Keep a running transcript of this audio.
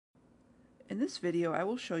In this video, I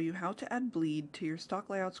will show you how to add bleed to your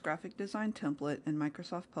StockLayouts graphic design template in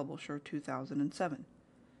Microsoft Publisher 2007.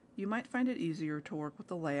 You might find it easier to work with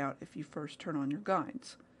the layout if you first turn on your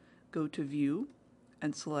guides. Go to View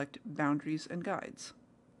and select Boundaries and Guides.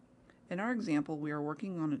 In our example, we are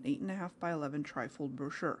working on an 8.5 by 11 trifold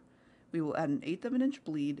brochure. We will add an 1/8 of an inch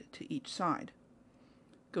bleed to each side.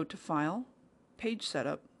 Go to File, Page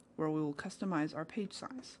Setup, where we will customize our page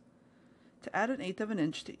size. To add an 1/8 of an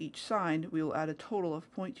inch to each side, we will add a total of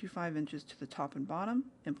 0.25 inches to the top and bottom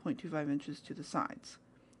and 0.25 inches to the sides.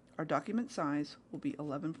 Our document size will be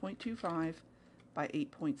 11.25 by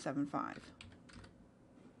 8.75.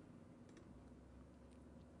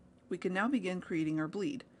 We can now begin creating our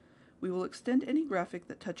bleed. We will extend any graphic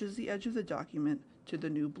that touches the edge of the document to the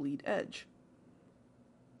new bleed edge.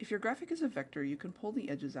 If your graphic is a vector, you can pull the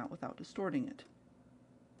edges out without distorting it.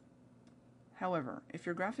 However, if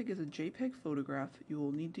your graphic is a JPEG photograph, you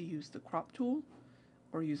will need to use the crop tool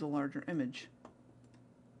or use a larger image.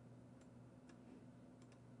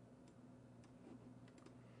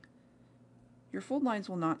 Your fold lines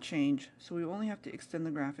will not change, so we only have to extend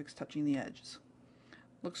the graphics touching the edges.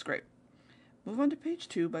 Looks great. Move on to page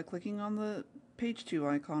 2 by clicking on the page 2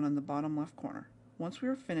 icon in the bottom left corner. Once we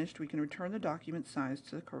are finished, we can return the document size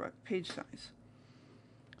to the correct page size.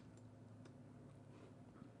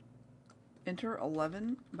 Enter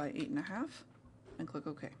 11 by 8.5 and click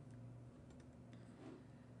OK.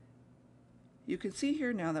 You can see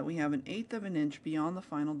here now that we have an 1/8 of an inch beyond the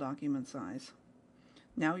final document size.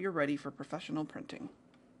 Now you're ready for professional printing.